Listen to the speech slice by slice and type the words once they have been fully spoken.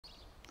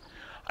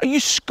Are you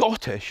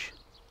Scottish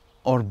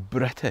or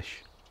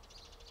British?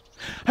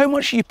 How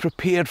much are you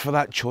prepared for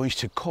that choice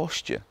to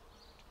cost you?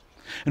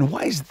 And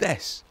why is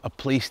this a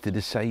place to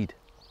decide?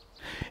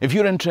 If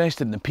you're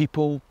interested in the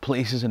people,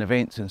 places and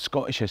events in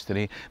Scottish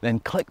history, then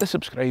click the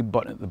subscribe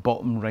button at the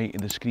bottom right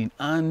of the screen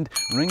and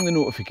ring the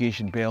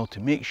notification bell to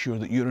make sure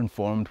that you're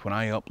informed when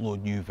I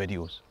upload new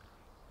videos.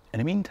 In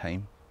the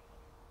meantime,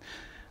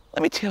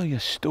 let me tell you a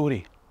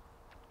story.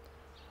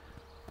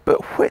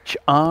 But which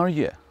are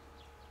you?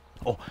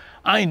 Oh,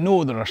 I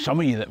know there are some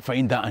of you that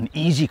find that an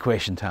easy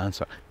question to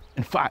answer.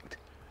 In fact,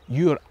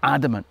 you're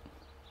adamant.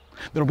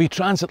 There'll be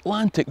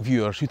transatlantic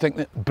viewers who think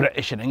that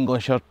British and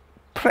English are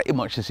pretty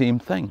much the same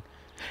thing,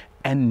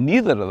 and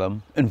neither of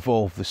them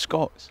involve the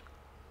Scots.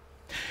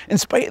 In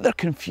spite of their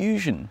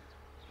confusion,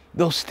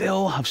 they'll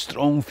still have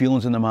strong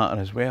feelings in the matter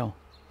as well.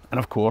 And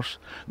of course,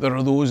 there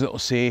are those that will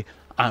say,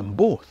 I'm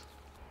both.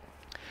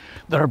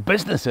 There are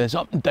businesses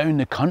up and down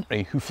the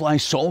country who fly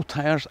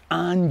saltires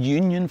and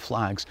union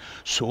flags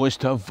so as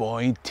to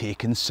avoid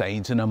taking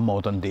sides in a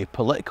modern day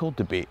political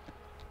debate.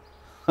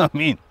 I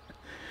mean,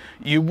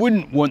 you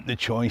wouldn't want the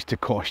choice to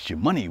cost you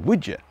money,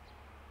 would you?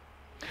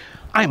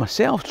 I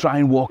myself try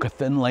and walk a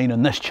thin line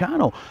on this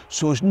channel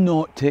so as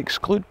not to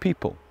exclude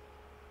people.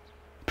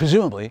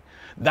 Presumably,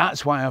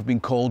 that's why I've been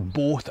called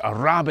both a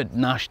rabid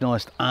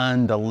nationalist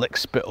and a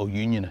lickspittle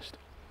unionist.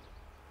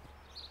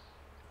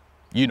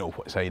 You know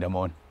what side I'm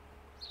on.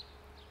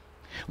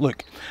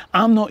 Look,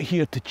 I'm not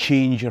here to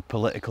change your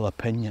political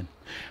opinion.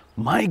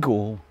 My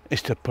goal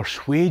is to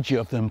persuade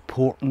you of the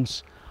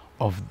importance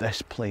of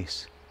this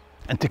place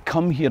and to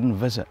come here and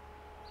visit.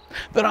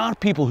 There are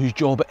people whose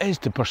job it is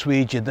to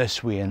persuade you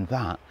this way and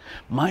that.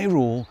 My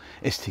role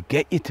is to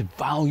get you to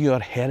value our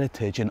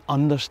heritage and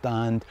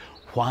understand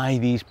why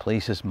these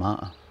places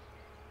matter.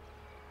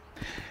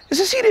 It's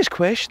a serious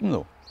question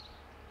though.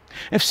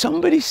 If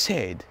somebody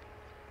said,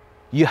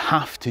 you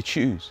have to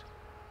choose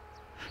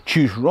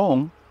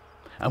wrong,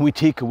 and we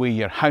take away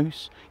your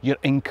house, your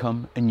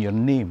income and your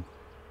name.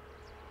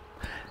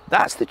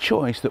 That's the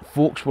choice that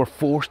folks were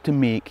forced to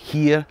make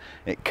here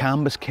at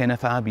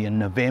Cambuskenneth Abbey in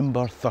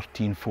November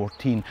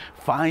 1314,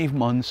 5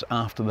 months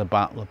after the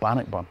Battle of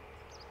Bannockburn.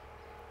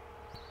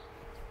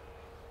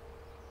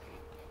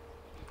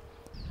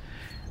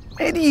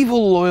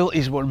 Medieval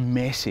loyalties were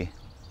messy.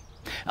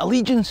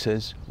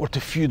 Allegiances were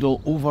to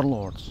feudal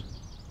overlords.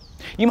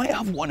 You might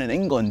have one in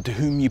England to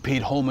whom you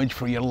paid homage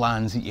for your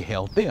lands that you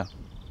held there.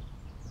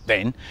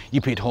 Then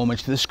you paid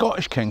homage to the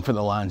Scottish king for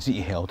the lands that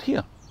you held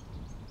here.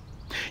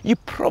 You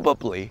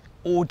probably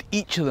owed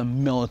each of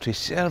them military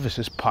service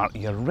as part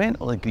of your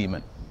rental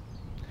agreement.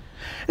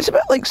 It's a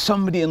bit like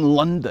somebody in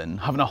London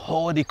having a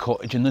holiday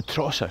cottage in the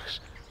Trossachs,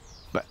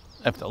 but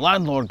if the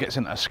landlord gets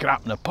into a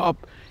scrap in the pub,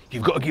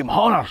 you've got to give him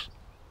honours.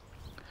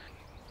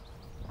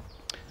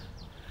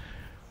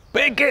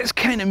 But it gets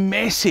kind of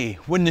messy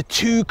when the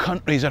two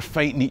countries are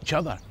fighting each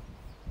other.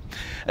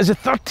 As the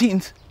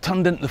 13th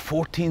turned into the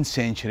 14th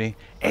century,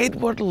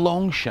 Edward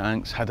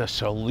Longshanks had a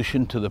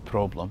solution to the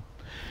problem.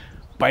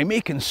 By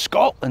making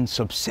Scotland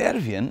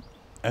subservient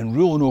and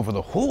ruling over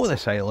the whole of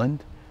this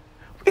island,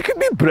 we could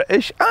be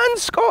British and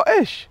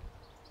Scottish.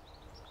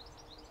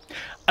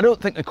 I don't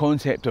think the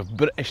concept of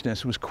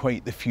Britishness was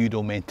quite the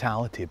feudal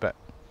mentality, but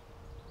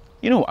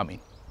you know what I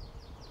mean.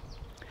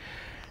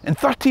 In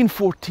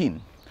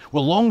 1314,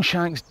 with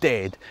Longshanks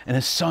dead and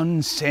his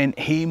son sent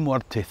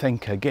hameward to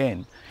think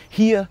again,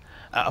 here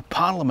at a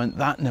parliament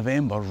that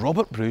November,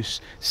 Robert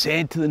Bruce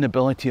said to the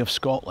nobility of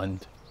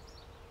Scotland,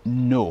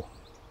 no.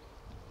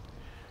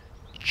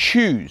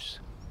 Choose.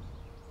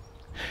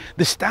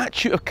 The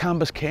Statute of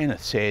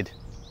Cambuskenneth said,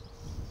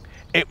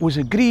 it was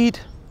agreed,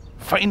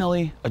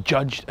 finally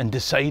adjudged and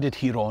decided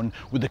hereon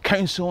with the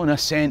council and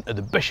assent of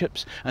the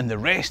bishops and the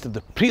rest of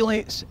the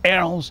prelates,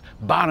 earls,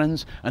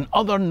 barons and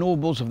other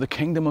nobles of the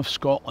kingdom of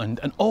Scotland,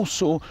 and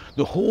also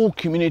the whole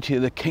community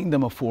of the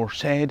kingdom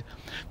aforesaid,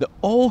 that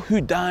all who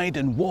died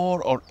in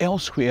war or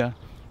elsewhere,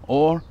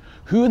 or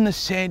who in the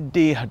said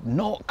day had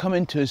not come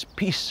into his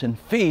peace and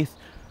faith,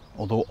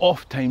 although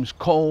oft times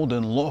called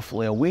and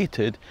lawfully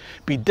awaited,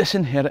 be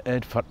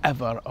disinherited for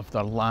ever of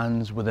their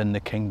lands within the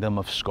kingdom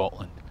of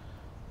Scotland,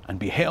 and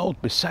be held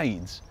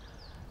besides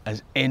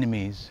as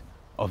enemies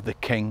of the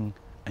king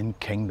and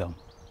kingdom.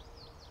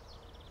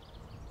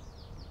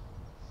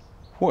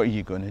 What are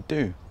you going to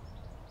do?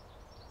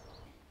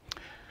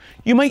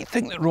 You might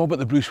think that Robert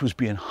the Bruce was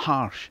being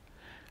harsh,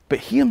 but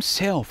he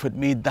himself had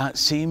made that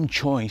same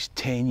choice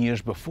 10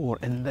 years before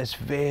in this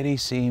very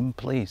same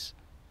place.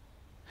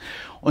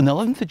 On the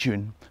 11th of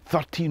June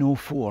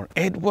 1304,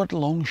 Edward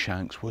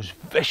Longshanks was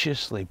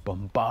viciously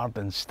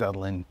bombarding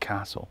Stirling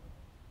Castle.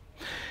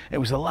 It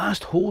was the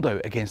last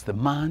holdout against the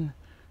man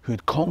who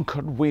had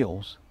conquered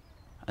Wales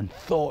and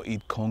thought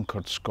he'd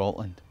conquered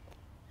Scotland.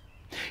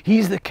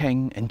 He's the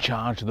king in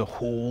charge of the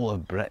whole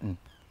of Britain,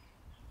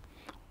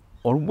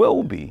 or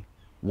will be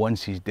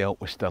once he's dealt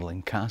with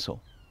Stirling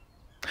Castle.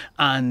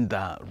 And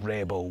that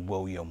rebel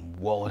William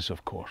Wallace,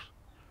 of course,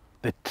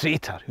 the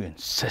traitor who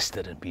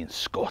insisted on being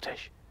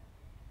Scottish.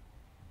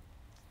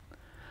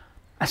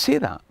 I say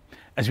that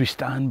as we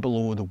stand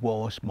below the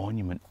Wallace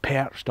monument,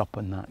 perched up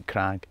on that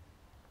crag.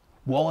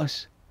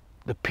 Wallace,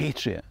 the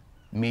patriot,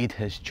 made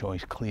his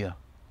choice clear.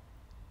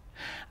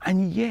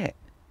 And yet,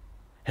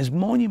 his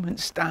monument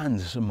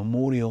stands as a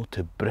memorial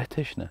to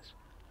Britishness.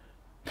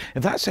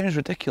 If that sounds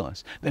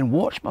ridiculous, then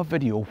watch my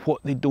video, What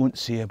They Don't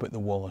Say About the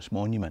Wallace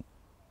Monument.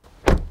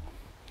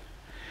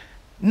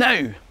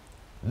 Now,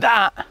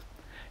 that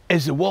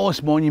is the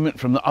Wallace Monument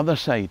from the other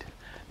side.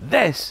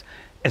 This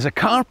is a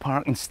car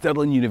park in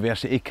Stirling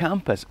University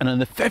campus, and on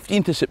the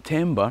 15th of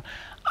September,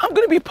 I'm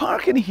going to be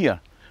parking here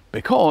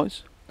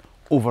because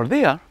over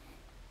there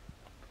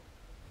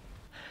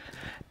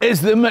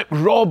is the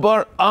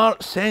McRobert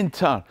Art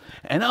Centre,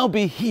 and I'll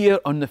be here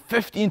on the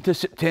 15th of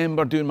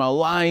September doing my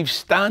live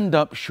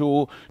stand-up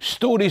show,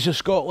 Stories of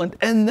Scotland,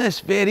 in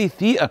this very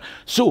theatre.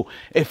 So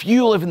if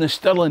you live in the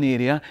Stirling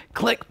area,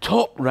 click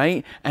top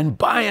right and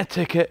buy a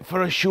ticket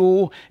for a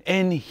show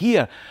in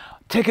here.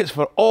 Tickets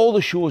for all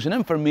the shows and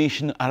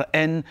information are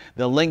in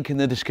the link in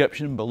the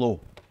description below.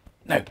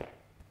 Now,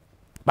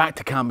 back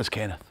to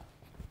Cambuskenneth.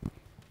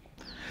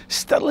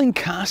 Stirling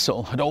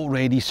Castle had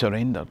already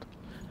surrendered,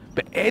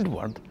 but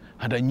Edward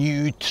had a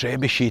new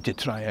trebuchet to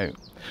try out,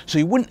 so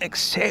he wouldn't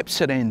accept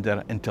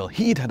surrender until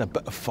he'd had a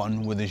bit of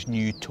fun with his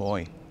new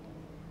toy.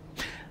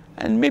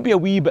 And maybe a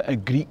wee bit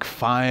of Greek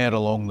fire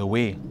along the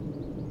way.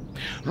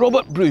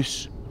 Robert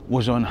Bruce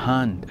was on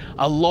hand,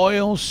 a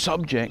loyal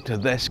subject to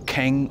this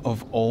King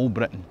of all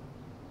Britain.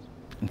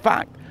 In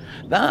fact,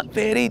 that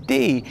very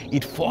day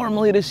he'd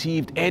formally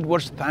received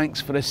Edward's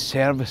thanks for his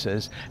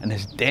services and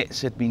his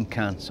debts had been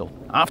cancelled,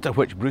 after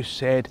which Bruce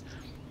said,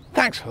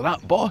 "Thanks for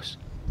that, boss.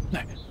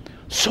 Now,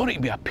 sorry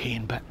to be a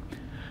pain, but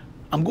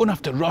I'm going to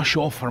have to rush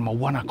off for my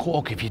 1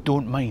 o'clock if you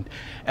don't mind.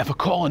 If I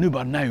call an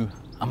Uber now,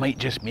 I might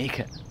just make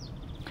it."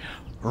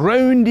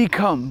 Round he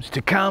comes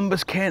to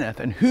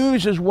Cambuskenneth, and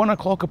who's his 1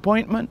 o'clock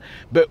appointment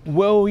but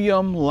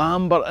William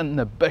Lamberton,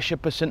 the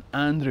Bishop of St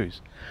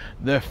Andrews,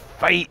 the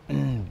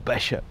fighting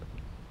bishop.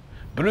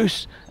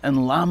 Bruce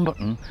and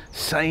Lamberton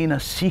sign a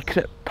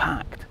secret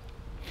pact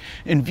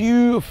in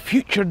view of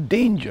future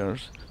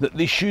dangers that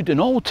they should in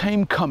all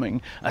time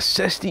coming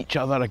assist each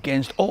other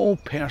against all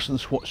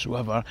persons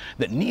whatsoever,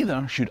 that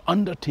neither should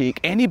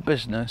undertake any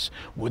business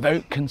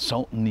without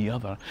consulting the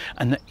other,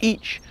 and that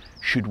each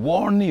should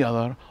warn the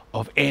other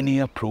of any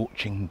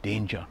approaching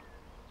danger.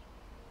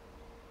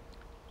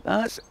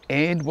 That's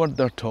Edward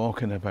they're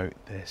talking about,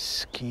 the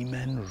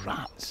scheming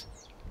rats.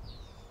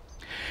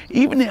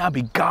 Even the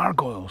Abbey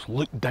gargoyles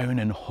looked down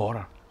in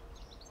horror.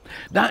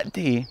 That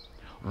day,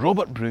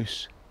 Robert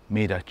Bruce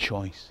made a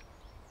choice.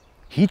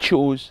 He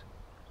chose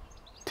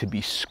to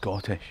be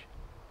Scottish.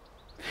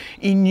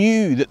 He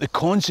knew that the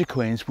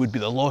consequence would be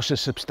the loss of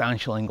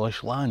substantial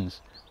English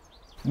lands,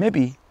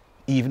 maybe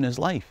even his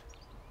life.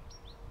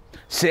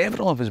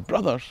 Several of his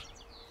brothers,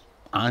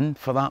 and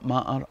for that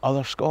matter,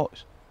 other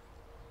Scots,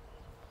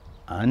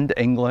 and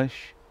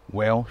English,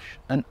 Welsh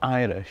and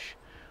Irish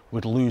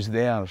would lose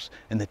theirs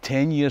in the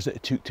 10 years that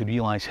it took to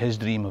realise his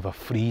dream of a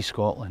free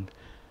Scotland,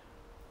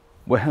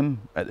 with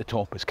him at the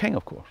top as king,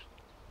 of course.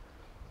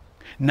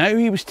 Now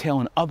he was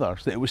telling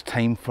others that it was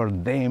time for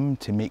them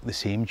to make the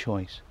same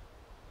choice.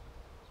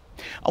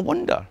 I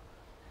wonder,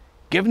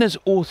 given his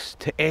oaths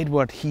to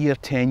Edward here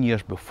 10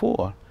 years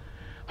before,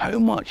 how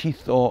much he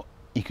thought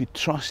he could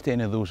trust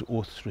any of those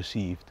oaths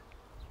received.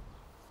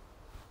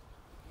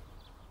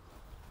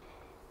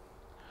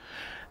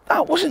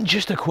 That wasn't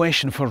just a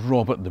question for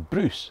Robert the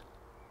Bruce.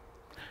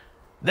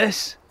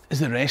 This is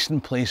the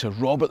resting place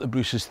of Robert the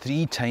Bruce's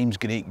 3 times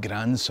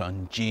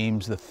great-grandson,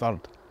 James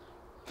III.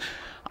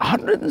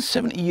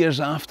 170 years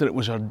after it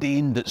was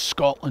ordained that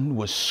Scotland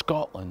was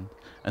Scotland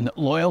and that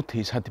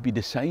loyalties had to be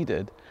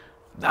decided,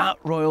 that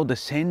royal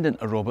descendant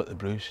of Robert the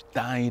Bruce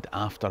died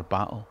after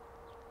battle,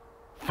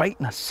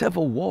 fighting a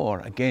civil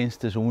war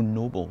against his own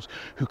nobles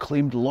who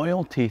claimed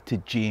loyalty to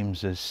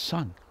James's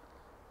son.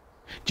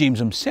 James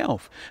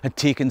himself had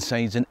taken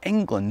sides in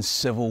England's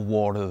Civil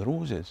War of the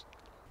Roses.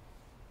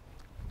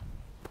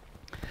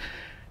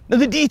 Now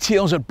the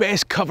details are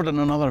best covered in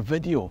another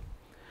video,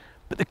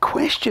 but the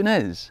question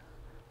is,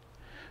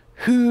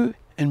 who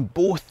in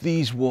both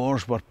these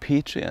wars were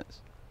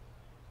patriots?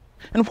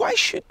 And why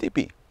should they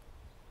be?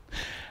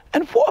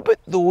 And what about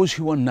those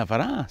who were never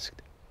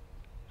asked?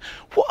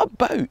 What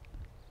about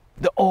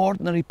the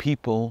ordinary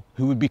people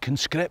who would be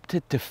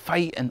conscripted to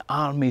fight in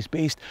armies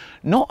based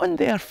not on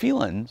their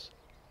feelings,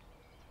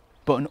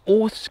 but on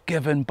oaths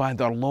given by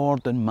their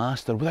lord and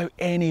master without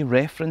any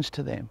reference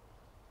to them?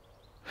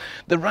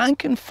 The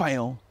rank and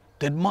file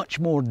did much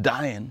more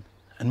dying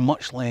and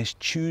much less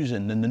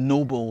choosing than the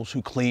nobles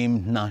who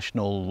claimed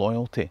national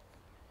loyalty.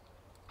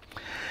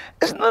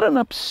 Isn't there an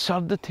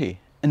absurdity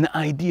in the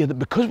idea that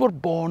because we're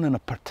born in a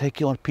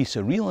particular piece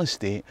of real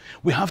estate,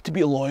 we have to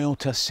be loyal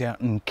to a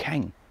certain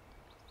king,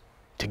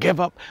 to give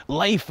up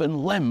life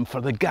and limb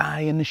for the guy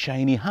in the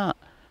shiny hat?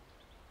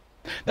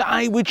 That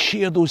I would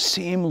share those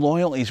same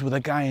loyalties with a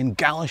guy in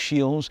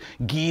Galashiels,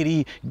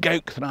 Geary,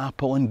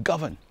 Gaukhthrapple and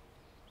Govan.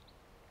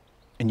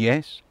 And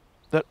yes,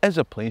 there is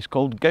a place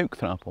called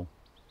Gaukhthrapple.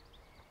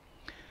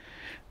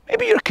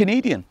 Maybe you're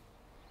Canadian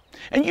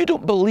and you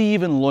don't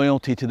believe in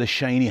loyalty to the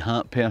shiny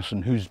hat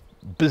person who's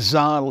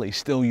bizarrely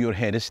still your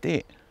head of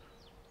state.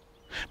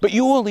 But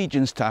you owe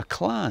allegiance to a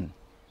clan.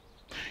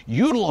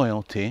 Your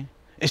loyalty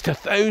is to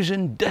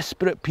 1,000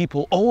 disparate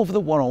people all over the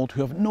world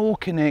who have no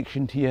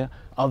connection to you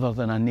other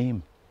than a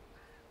name.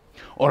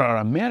 Or our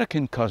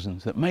American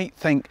cousins that might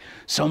think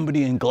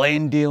somebody in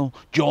Glendale,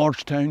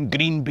 Georgetown,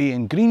 Green Bay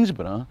and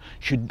Greensboro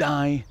should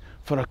die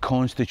for a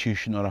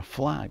constitution or a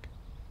flag,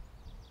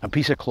 a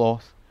piece of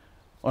cloth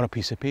or a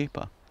piece of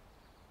paper.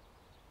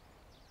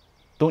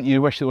 Don't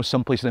you wish there was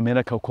some place in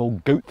America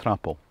called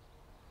Gout-Thrapple?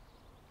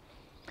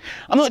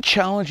 I'm not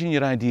challenging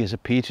your ideas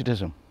of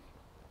patriotism.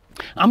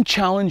 I'm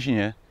challenging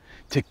you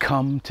to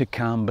come to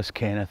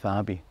Cambuskenneth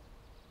Abbey.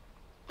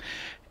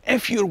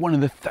 If you're one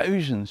of the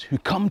thousands who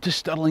come to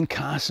Stirling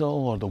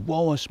Castle or the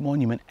Wallace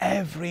Monument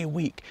every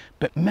week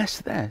but miss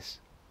this,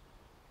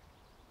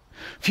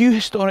 few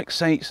historic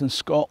sites in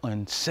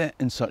Scotland sit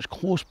in such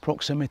close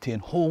proximity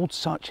and hold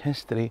such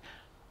history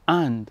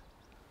and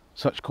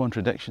such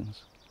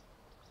contradictions.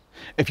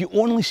 If you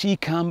only see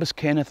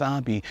Cambuskenneth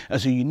Abbey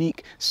as a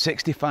unique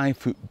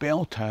 65-foot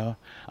bell tower,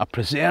 a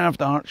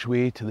preserved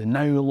archway to the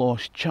now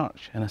lost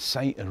church and a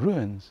site of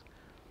ruins,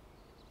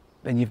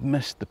 then you've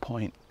missed the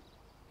point.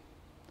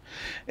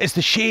 It's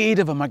the shade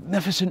of a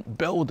magnificent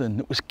building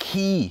that was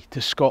key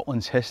to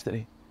Scotland's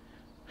history,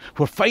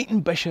 where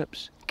fighting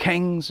bishops,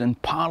 kings and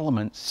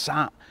parliaments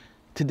sat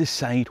to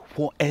decide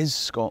what is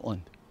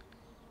Scotland.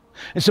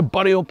 It's a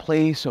burial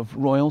place of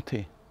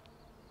royalty.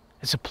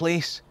 It's a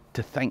place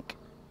to think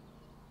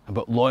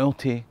about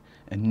loyalty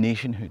and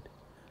nationhood,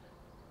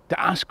 to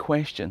ask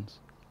questions.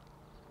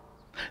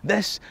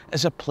 This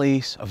is a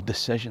place of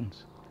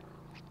decisions.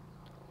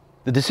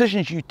 The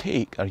decisions you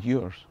take are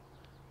yours.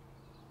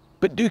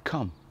 But do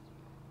come.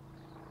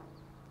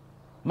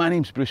 My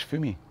name's Bruce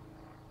Fummey,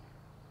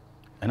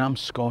 and I'm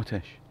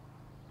Scottish.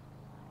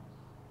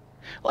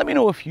 Let me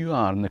know if you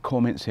are in the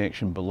comment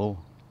section below.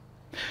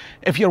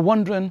 If you're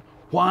wondering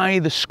why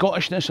the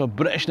Scottishness or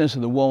Britishness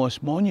of the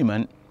Wallace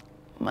Monument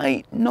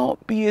might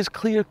not be as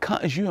clear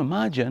cut as you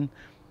imagine,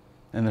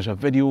 then there's a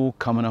video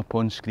coming up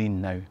on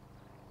screen now.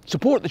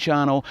 Support the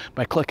channel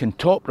by clicking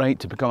top right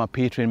to become a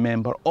Patreon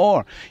member,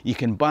 or you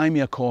can buy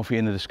me a coffee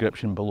in the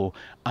description below.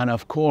 And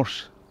of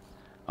course,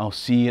 I'll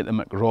see you at the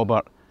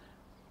McRobert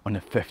on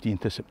the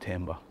 15th of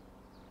September.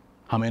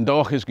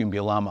 Hamendach is going to be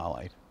Lama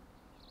alive.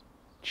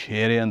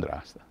 Cherry and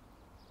Rasta.